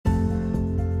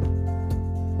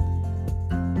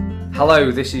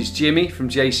Hello, this is Jimmy from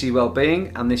JC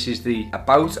Wellbeing, and this is the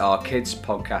About Our Kids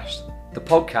podcast. The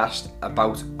podcast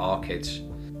about our kids.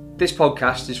 This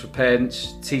podcast is for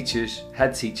parents, teachers,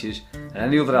 head teachers, and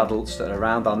any other adults that are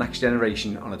around our next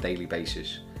generation on a daily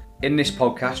basis. In this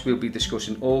podcast, we'll be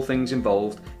discussing all things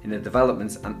involved in the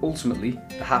development and ultimately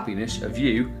the happiness of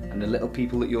you and the little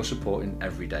people that you're supporting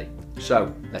every day.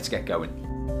 So, let's get going.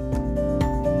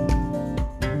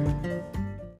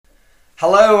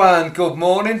 Hello and good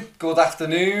morning, good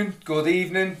afternoon, good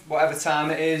evening, whatever time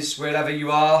it is, wherever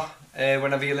you are,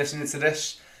 whenever you're listening to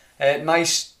this.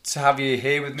 Nice to have you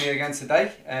here with me again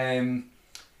today.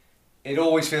 It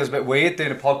always feels a bit weird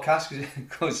doing a podcast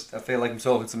because I feel like I'm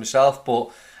talking to myself, but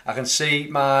I can see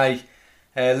my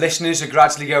listeners are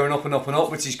gradually going up and up and up,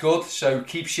 which is good. So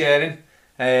keep sharing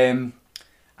and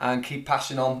keep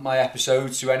passing on my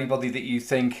episodes to anybody that you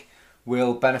think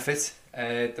will benefit.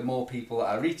 The more people that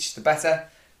I reach, the better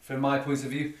from my point of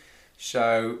view.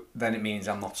 So then it means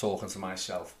I'm not talking to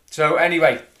myself. So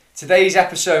anyway, today's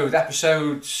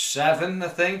episode 7, I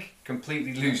think.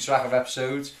 Completely lose track of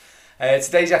episodes.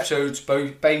 Today's episode's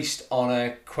both based on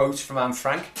a quote from Anne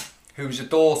Frank, who was a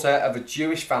daughter of a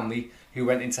Jewish family who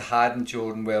went into hiding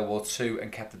during World War II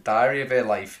and kept a diary of her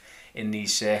life in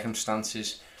these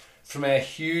circumstances. From her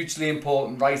hugely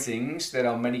important writings, there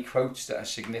are many quotes that are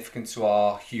significant to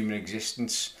our human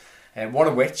existence, one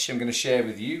of which I'm going to share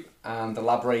with you and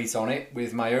elaborate on it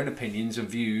with my own opinions and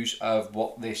views of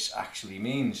what this actually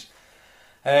means.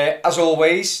 As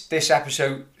always, this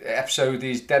episode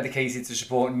is dedicated to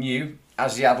supporting you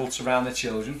as the adults around the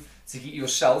children to get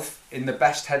yourself in the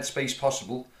best headspace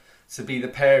possible to be the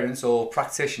parent or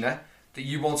practitioner that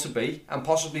you want to be, and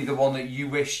possibly the one that you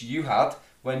wish you had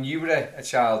when you were a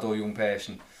child or young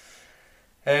person.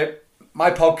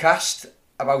 My podcast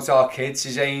about our kids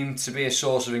is aimed to be a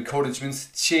source of encouragement,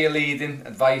 cheerleading,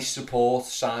 advice, support,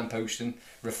 signposting,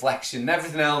 reflection, and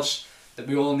everything else that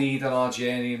we all need on our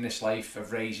journey in this life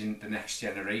of raising the next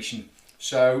generation.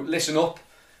 So listen up,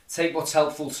 take what's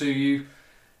helpful to you,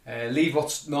 leave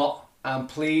what's not, and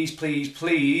please, please,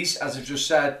 please, as I've just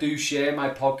said, do share my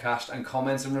podcast and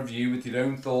comment and review with your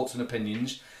own thoughts and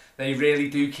opinions. They really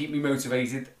do keep me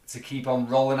motivated to keep on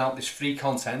rolling out this free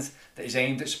content that is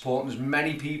aimed at supporting as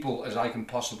many people as I can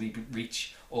possibly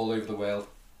reach all over the world.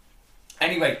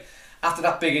 Anyway, after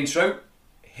that big intro,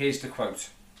 here's the quote.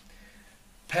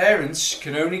 Parents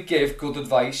can only give good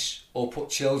advice or put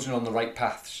children on the right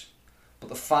paths, but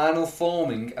the final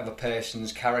forming of a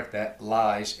person's character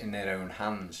lies in their own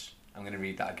hands. I'm going to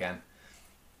read that again.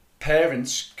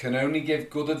 Parents can only give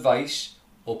good advice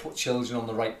or put children on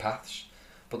the right paths,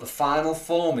 but the final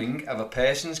forming of a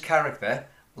person's character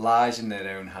lies in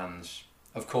their own hands.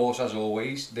 Of course, as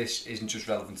always, this isn't just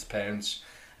relevant to parents,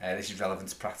 this is relevant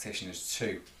to practitioners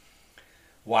too.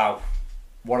 Wow,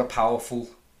 what a powerful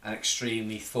and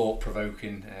extremely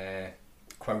thought-provoking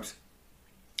quote.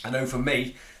 I know for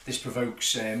me, this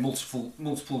provokes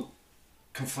multiple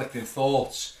conflicting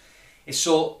thoughts. It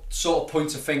sort of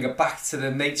points a finger back to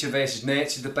the nature versus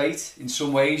nurture debate in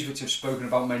some ways, which I've spoken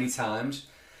about many times,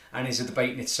 and is a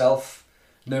debate in itself.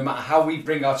 No matter how we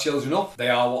bring our children up, they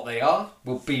are what they are,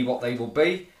 will be what they will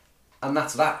be, and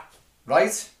that's that.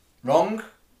 Right? Wrong?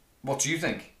 What do you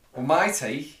think? Well, my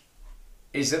take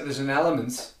is that there's an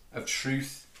element of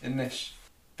truth in this.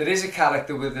 There is a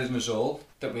character within us all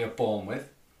that we are born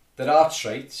with. There are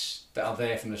traits that are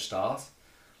there from the start,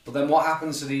 but then what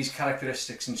happens to these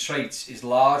characteristics and traits is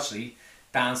largely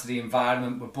down to the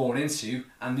environment we're born into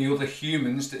and the other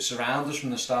humans that surround us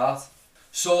from the start.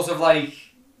 Sort of like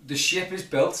the ship is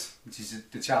built, which is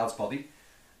the child's body,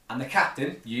 and the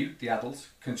captain, you, the adult,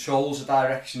 controls the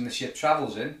direction the ship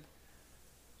travels in,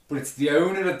 but it's the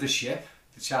owner of the ship,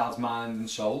 the child's mind and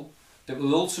soul, that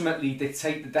will ultimately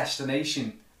dictate the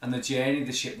destination and the journey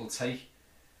the ship will take.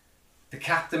 The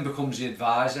captain becomes the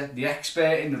advisor, the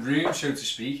expert in the room, so to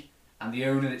speak, and the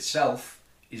owner itself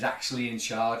is actually in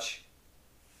charge.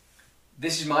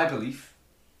 This is my belief.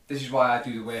 This is why I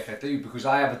do the work I do, because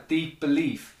I have a deep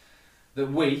belief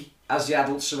that we, as the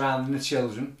adults surrounding the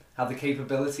children, have the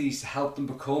capabilities to help them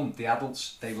become the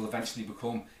adults they will eventually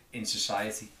become in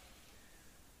society.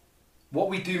 What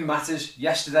we do matters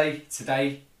yesterday,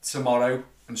 today, tomorrow,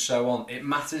 and so on. It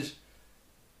matters.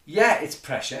 Yeah, it's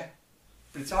pressure,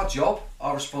 but it's our job,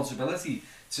 our responsibility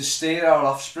to steer our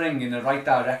offspring in the right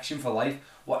direction for life,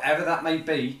 whatever that may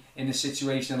be in the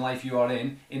situation in life you are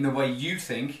in the way you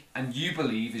think and you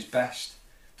believe is best.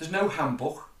 There's no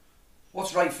handbook.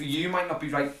 What's right for you might not be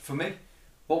right for me.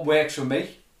 What works for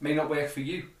me may not work for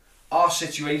you. Our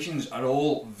situations are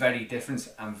all very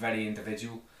different and very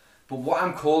individual. But what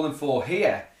I'm calling for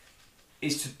here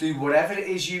is to do whatever it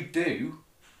is you do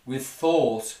with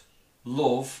thought,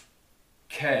 love,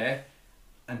 care,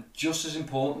 and just as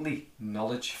importantly,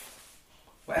 knowledge.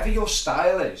 Whatever your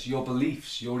style is, your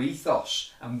beliefs, your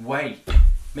ethos and way,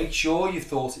 make sure you've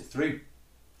thought it through.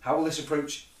 How will this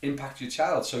approach impact your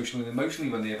child socially and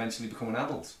emotionally when they eventually become an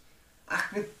adult?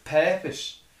 Act with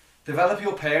purpose. Develop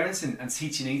your parenting and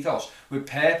teaching ethos with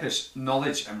purpose,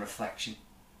 knowledge and reflection.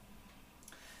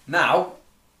 Now,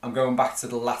 I'm going back to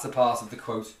the latter part of the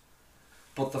quote.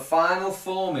 But the final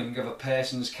forming of a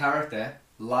person's character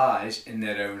lies in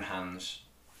their own hands.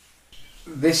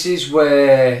 This is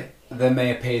where there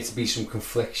may appear to be some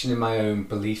confliction in my own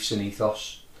beliefs and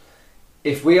ethos.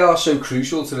 If we are so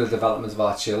crucial to the development of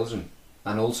our children,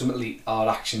 and ultimately our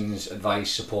actions, advice,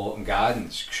 support and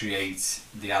guidance create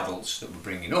the adults that we're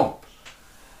bringing up,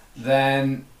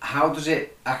 then how does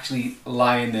it actually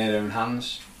lie in their own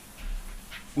hands?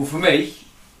 Well, for me,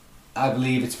 I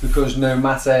believe it's because no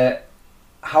matter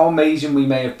how amazing we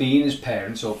may have been as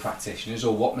parents or practitioners,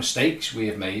 or what mistakes we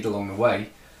have made along the way,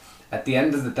 at the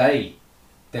end of the day,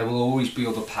 there will always be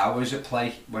other powers at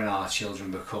play when our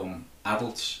children become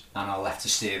adults and are left to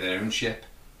steer their own ship.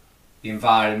 The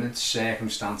environment,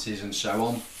 circumstances and so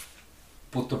on.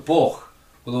 But the book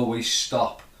will always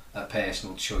stop at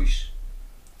personal choice.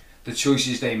 The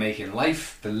choices they make in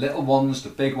life, the little ones, the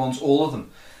big ones, all of them,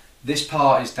 this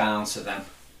part is down to them.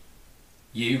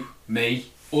 You, me,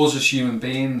 us as human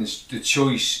beings, the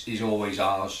choice is always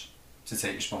ours to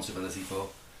take responsibility for.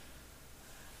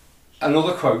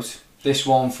 Another quote, this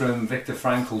one from Viktor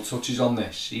Frankl, touches on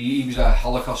this. He was a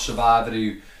Holocaust survivor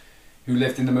who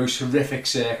lived in the most horrific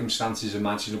circumstances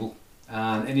imaginable,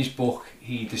 and in his book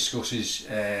he discusses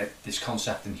this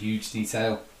concept in huge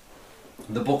detail.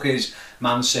 The book is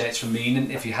Man's Search for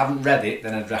Meaning. If you haven't read it,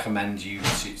 then I'd recommend you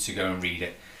to go and read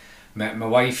it. My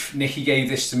wife Nikki gave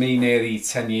this to me nearly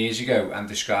 10 years ago and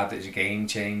described it as a game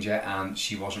changer, and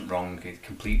she wasn't wrong. It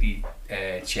completely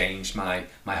changed my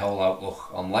whole outlook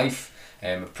on life,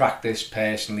 practice,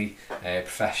 personally,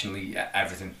 professionally,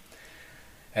 everything.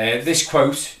 This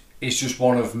quote is just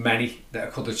one of many that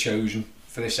I could have chosen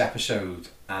for this episode,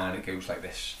 and it goes like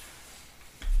this.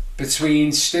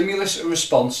 Between stimulus and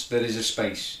response there is a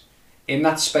space. In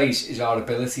that space is our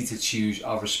ability to choose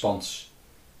our response.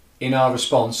 In our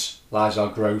response lies our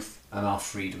growth and our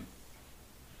freedom.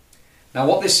 Now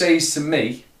what this says to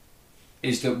me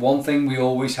is that one thing we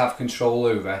always have control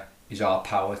over is our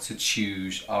power to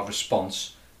choose our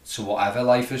response to whatever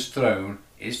life has thrown,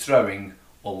 is throwing,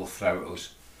 or will throw at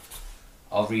us.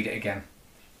 I'll read it again.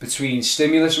 Between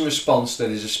stimulus and response there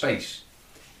is a space.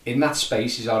 In that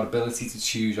space is our ability to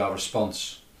choose our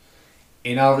response.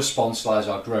 In our response lies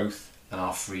our growth and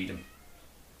our freedom.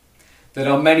 There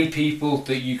are many people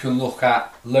that you can look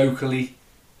at locally,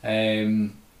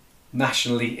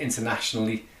 nationally,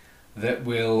 internationally, that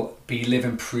will be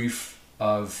living proof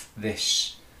of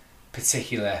this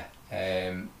particular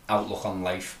outlook on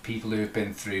life. People who have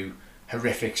been through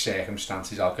horrific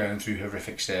circumstances, are going through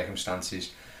horrific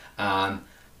circumstances, and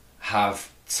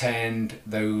have turned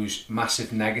those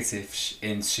massive negatives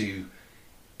into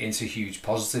huge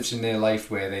positives in their life,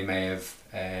 where they may have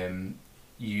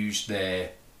used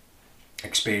their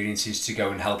experiences to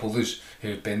go and help others who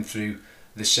have been through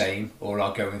the same or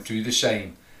are going through the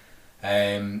same.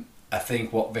 I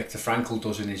think what Viktor Frankl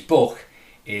does in his book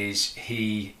is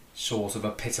he sort of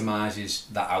epitomises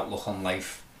that outlook on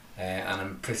life, and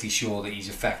I'm pretty sure that he's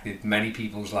affected many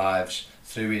people's lives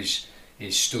through his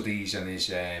studies and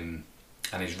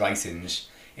his writings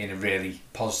in a really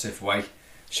positive way.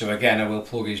 So again, I will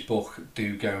plug his book.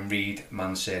 Do go and read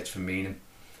Man's Search for Meaning.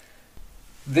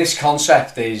 This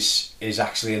concept is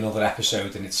actually another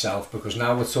episode in itself, because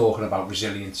now we're talking about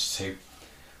resilience too.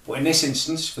 But in this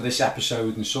instance, for this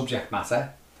episode and subject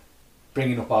matter,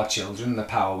 bringing up our children, the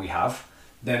power we have,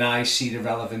 then I see the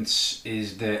relevance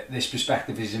is that this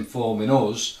perspective is informing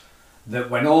us that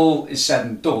when all is said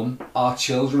and done, our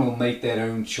children will make their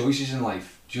own choices in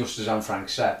life, just as Anne Frank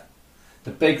said.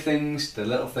 The big things, the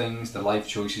little things, the life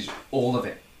choices, all of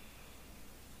it.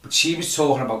 But she was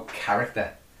talking about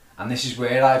character, and this is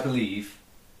where I believe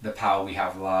the power we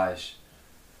have lies.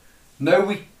 No,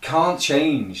 we can't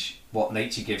change what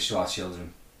nature gives to our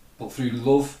children, but through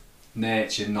love,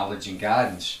 nurture, knowledge and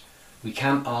guidance, we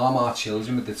can arm our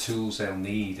children with the tools they'll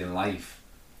need in life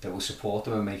that will support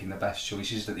them in making the best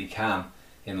choices that they can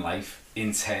in life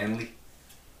internally.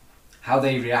 How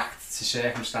they react to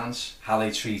circumstance, how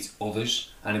they treat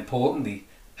others, and importantly,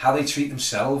 how they treat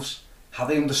themselves, how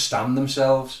they understand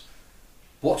themselves,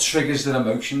 what triggers their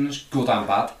emotions, good and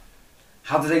bad,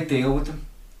 how do they deal with them,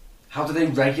 how do they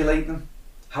regulate them,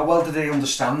 how well do they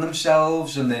understand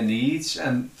themselves and their needs,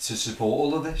 and to support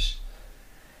all of this.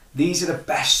 These are the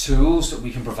best tools that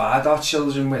we can provide our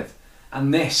children with.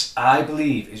 And this, I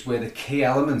believe, is where the key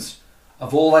element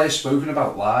of all I have spoken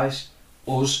about lies.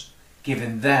 Us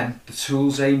giving them the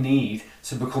tools they need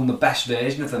to become the best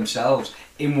version of themselves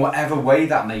in whatever way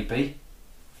that may be.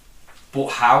 But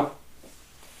how?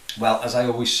 Well, as I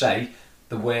always say,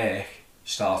 the work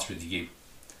starts with you.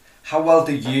 How well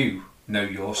do you know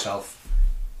yourself?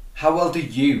 How well do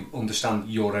you understand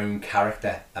your own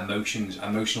character, emotions,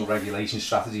 emotional regulation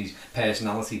strategies,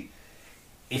 personality?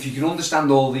 If you can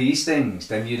understand all these things,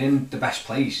 then you're in the best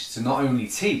place to not only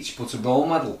teach, but to role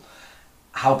model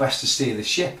how best to steer the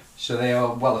ship, so they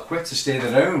are well equipped to steer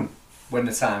their own when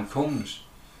the time comes.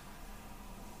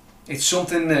 It's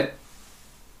something that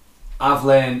I've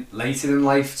learned later in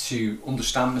life, to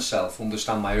understand myself,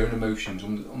 understand my own emotions,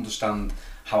 understand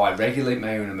how I regulate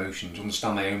my own emotions,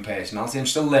 understand my own personality. I'm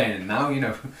still learning now, you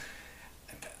know.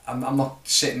 I'm not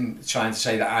sitting trying to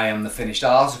say that I am the finished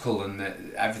article and that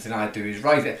everything I do is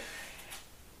right.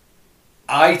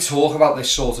 I talk about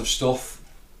this sort of stuff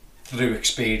through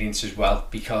experience as well,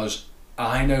 because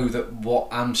I know that what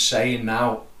I'm saying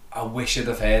now, I wish I'd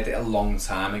have heard it a long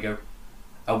time ago.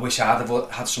 I wish I'd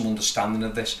have had some understanding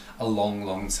of this a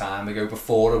long time ago,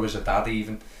 before I was a dad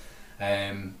even.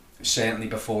 Certainly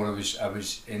before I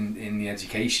was in the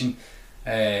education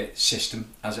system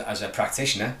as a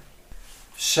practitioner.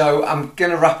 So I'm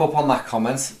going to wrap up on that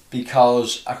comment,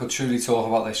 because I could truly talk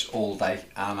about this all day,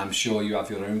 and I'm sure you have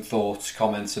your own thoughts,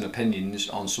 comments and opinions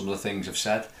on some of the things I've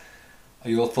said. Are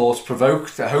your thoughts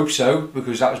provoked? I hope so,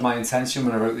 because that was my intention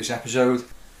when I wrote this episode.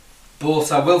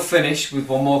 But I will finish with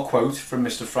one more quote from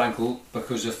Mr. Frankl,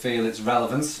 because I feel it's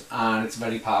relevant and it's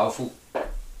very powerful.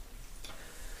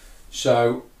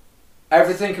 So,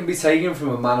 everything can be taken from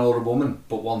a man or a woman,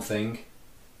 but one thing: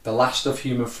 the last of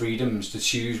human freedoms, to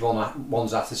choose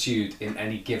one's attitude in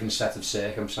any given set of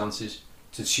circumstances,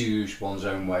 to choose one's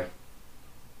own way.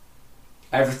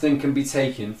 Everything can be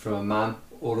taken from a man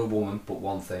or a woman, but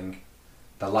one thing: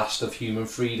 the last of human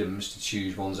freedoms, to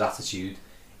choose one's attitude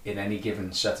in any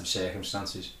given set of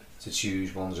circumstances, to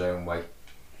choose one's own way.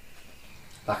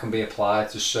 That can be applied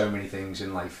to so many things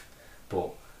in life, but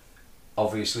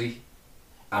obviously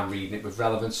I'm reading it with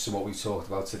relevance to what we talked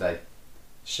about today.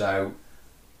 So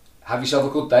have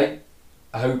yourself a good day.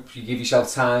 I hope you give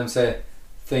yourself time to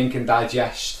think and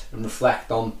digest and reflect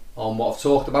on what I've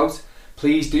talked about.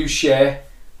 Please do share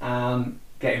and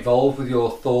get involved with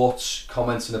your thoughts,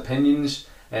 comments and opinions.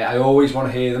 I always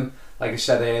want to hear them. Like I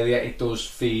said earlier, it does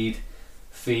feed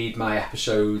my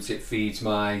episodes, it feeds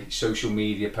my social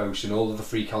media posts and all of the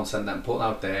free content that I'm putting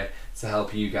out there to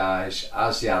help you guys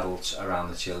as the adults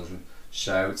around the children.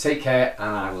 So take care,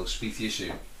 and I will speak to you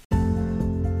soon.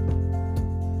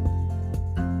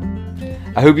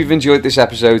 I hope you've enjoyed this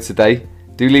episode today.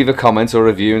 Do leave a comment or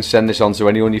review and send this on to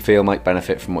anyone you feel might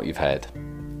benefit from what you've heard.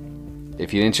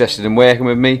 If you're interested in working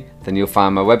with me, then you'll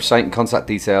find my website and contact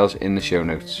details in the show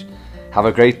notes. Have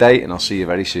a great day, and I'll see you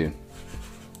very soon.